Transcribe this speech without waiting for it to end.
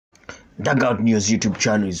Dugout News YouTube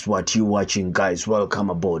channel is what you're watching, guys. Welcome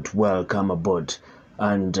aboard,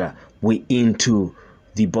 and we into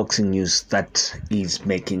the boxing news that is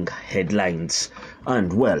making headlines.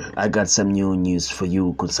 And well, I got some new news for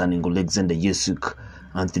you concerning Oleksandr Usyk,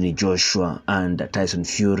 Anthony Joshua, and Tyson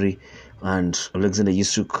Fury. And Oleksandr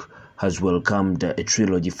Usyk has welcomed a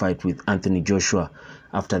trilogy fight with Anthony Joshua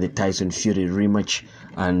after the Tyson Fury rematch,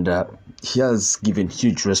 and he has given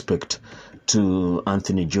huge respect to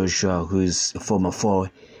Anthony Joshua, who is a former foe,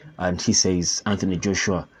 and he says Anthony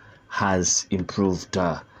Joshua has improved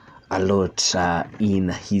a lot in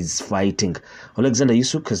his fighting. Oleksandr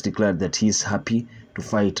Usyk has declared that he is happy to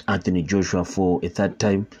fight Anthony Joshua for a third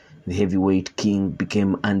time. The heavyweight king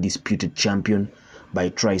became undisputed champion by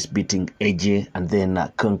twice beating AJ and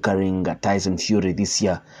then conquering Tyson Fury this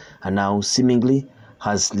year, and now seemingly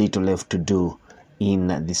has little left to do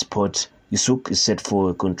in the sport. Usyk is set for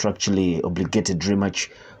a contractually obligated rematch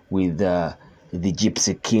with the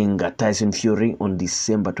Gypsy King Tyson Fury on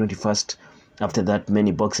December 21st. After that,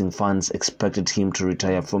 many boxing fans expected him to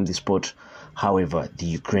retire from the sport. However, the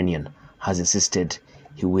Ukrainian has insisted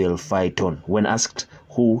he will fight on. When asked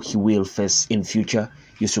who he will face in future,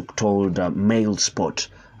 Usyk told Mail Sport,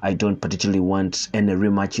 "I don't particularly want any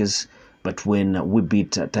rematches, but when we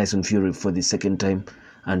beat Tyson Fury for the second time,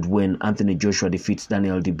 and when Anthony Joshua defeats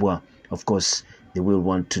Daniel Dubois, of course, they will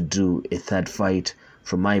want to do a third fight.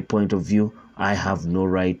 From my point of view, I have no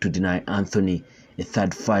right to deny Anthony a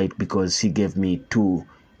third fight because he gave me two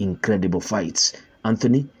incredible fights.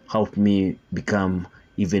 Anthony helped me become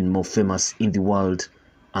even more famous in the world.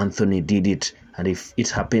 Anthony did it, and if it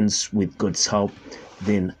happens with God's help,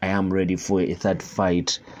 then I am ready for a third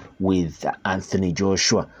fight with Anthony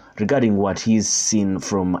Joshua." Regarding what he's seen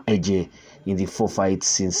from AJ in the 4 fights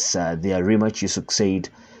since their rematch, Usyk said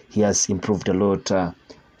he has improved a lot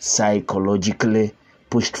psychologically.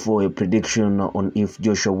 Pushed for a prediction on if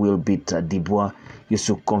Joshua will beat Dubois,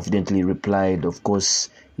 Usyk confidently replied, "Of course,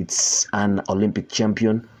 it's an Olympic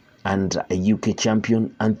champion and a UK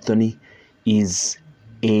champion. Anthony is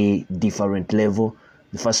a different level."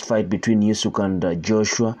 The first fight between Usyk and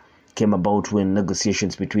Joshua came about when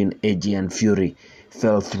negotiations between AJ and Fury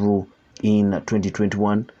fell through in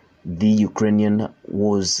 2021. The Ukrainian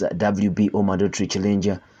was WBO mandatory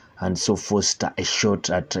challenger and so forced a shot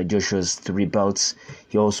at Joshua's 3 belts.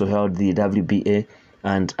 He also held the WBA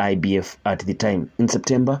and IBF at the time. In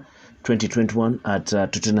September 2021 at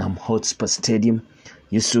Tottenham Hotspur Stadium,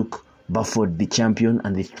 Usyk baffled the champion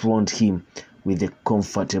and dethroned him with a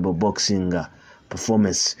comfortable boxing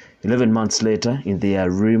performance. 11 months later, in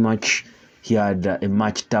their rematch, he had a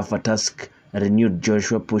much tougher task. A renewed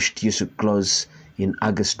Joshua pushed Usyk close in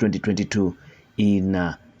August 2022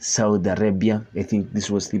 in Saudi Arabia. I think this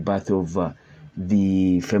was the birth of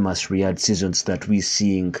the famous Riyadh seasons that we're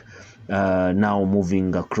seeing now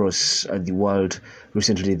moving across the world.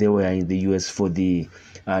 Recently, they were in the US for the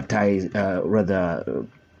Terence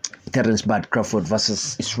Bud Crawford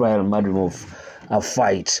versus Israel Madrimov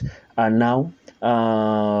fight. And now,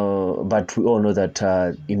 but we all know that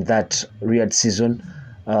in that Riyadh season,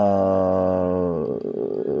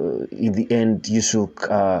 in the end,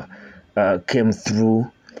 Usyk came through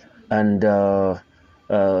and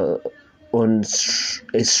on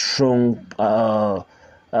a strong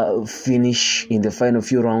finish in the final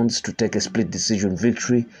few rounds to take a split decision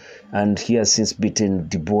victory, and he has since beaten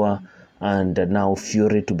Dubois and now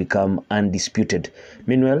Fury to become undisputed.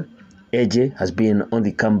 Meanwhile, AJ has been on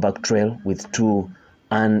the comeback trail with 2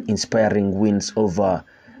 uninspiring wins over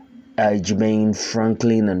Jermaine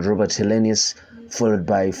Franklin and Robert Helenius, followed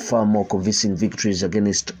by far more convincing victories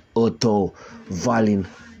against Otto Wallin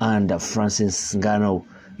and Francis Ngannou.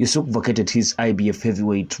 Usyk vacated his IBF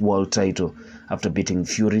heavyweight world title after beating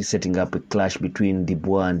Fury, setting up a clash between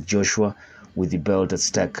Dubois and Joshua with the belt at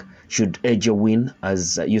stake. Should AJ win,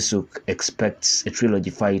 as Usyk expects, a trilogy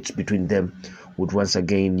fight between them would once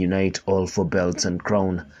again unite all 4 belts and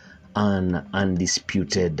crown an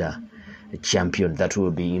undisputed champion. That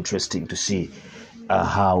will be interesting to see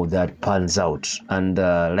how that pans out. And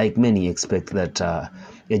like many expect that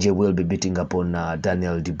AJ will be beating up on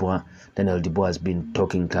Daniel Dubois. Daniel Dubois has been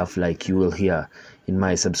talking tough, like you will hear in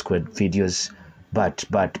my subscribed videos. But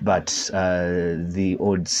the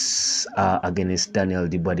odds are against Daniel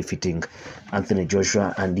Dubois defeating Anthony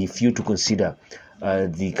Joshua. And if you to consider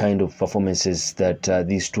the kind of performances that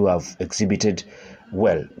these two have exhibited,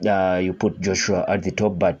 well, you put Joshua at the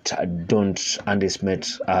top, but don't underestimate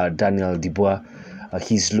Daniel Dubois.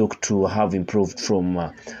 He's looked to have improved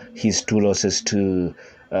from his 2 losses to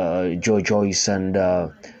Joe Joyce and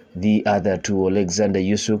the other to Oleksandr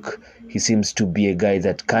Usyk. He seems to be a guy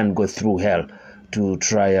that can go through hell to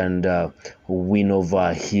try and win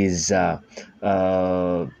over his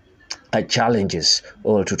challenges,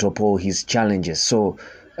 or to topple his challenges. So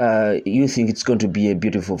you think it's going to be a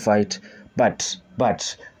beautiful fight, but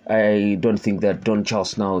I don't think that Don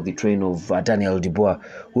Charles, now the trainer of Daniel Dubois,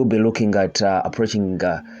 will be looking at approaching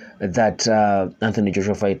that Anthony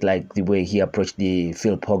Joshua fight like the way he approached the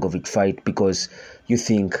Phil Pogovic fight, because you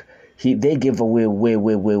think they gave away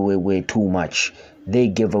way too much. They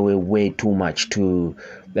gave away way too much to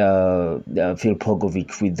Phil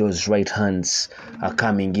Pogovic with those right hands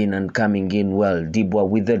coming in well. Dubois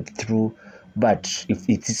withered through, but if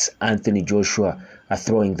it is Anthony Joshua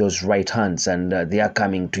throwing those right hands and they are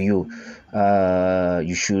coming to you,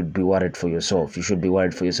 you should be worried for yourself.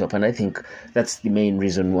 And I think that's the main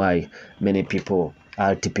reason why many people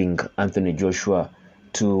are tipping Anthony Joshua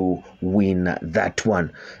to win that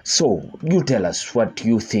one. So you tell us what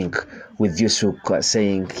you think with Usyk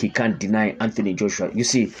saying he can't deny Anthony Joshua. You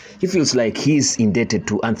see, he feels like he's indebted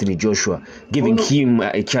to Anthony Joshua, giving him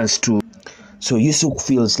a chance to. So Usyk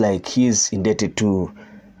feels like he's indebted to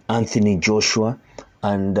Anthony Joshua,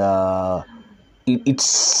 and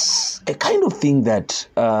it's a kind of thing that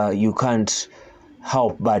you can't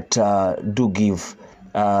help but do give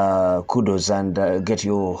kudos and get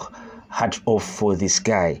your hat off for this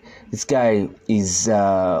guy. This guy is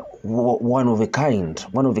one of a kind.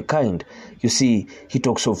 You see, he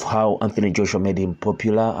talks of how Anthony Joshua made him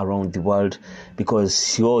popular around the world because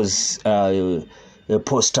he was a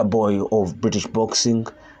poster boy of British boxing,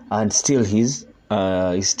 and still he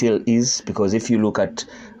still is, because if you look at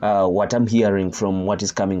what I'm hearing from what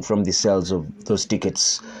is coming from the sales of those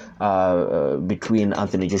tickets between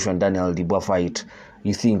Anthony Joshua and Daniel Dubois fight,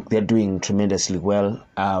 you think they're doing tremendously well.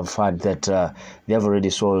 I've heard that they have already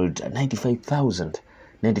sold 95,000.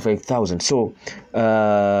 So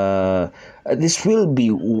this will be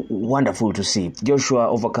wonderful to see. Joshua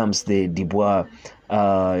overcomes the Dubois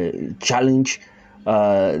challenge,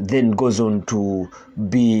 then goes on to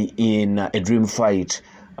be in a dream fight.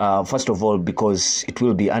 First of all, because it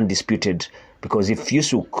will be undisputed. Because if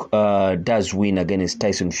Usyk does win against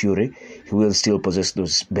Tyson Fury, he will still possess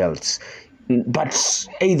those belts. But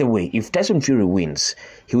either way, if Tyson Fury wins,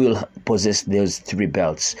 he will possess those 3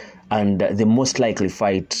 belts. And the most likely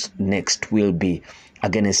fight next will be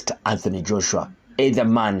against Anthony Joshua, either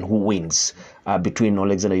man who wins between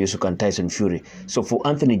Oleksandr Usyk and Tyson Fury. So for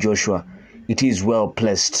Anthony Joshua, it is well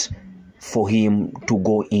placed for him to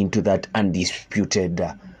go into that undisputed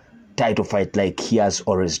title fight like he has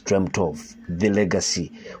always dreamt of. The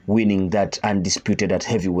legacy, winning that undisputed at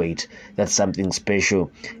heavyweight, that's something special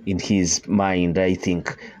in his mind, I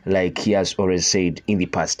think, like he has always said in the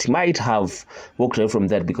past. He might have walked away from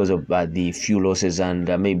that because of the few losses and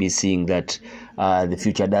maybe seeing that the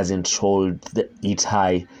future doesn't hold it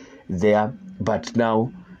high there. But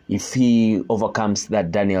now, if he overcomes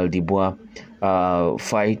that Daniel Dubois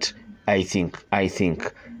fight, I think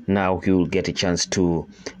now he will get a chance to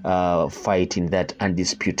fight in that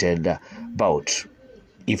undisputed bout.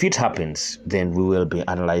 If it happens, then we will be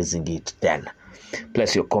analyzing it then.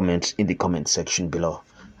 Place your comment in the comment section below,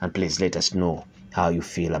 and please let us know how you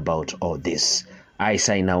feel about all this. I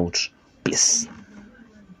sign out. Peace.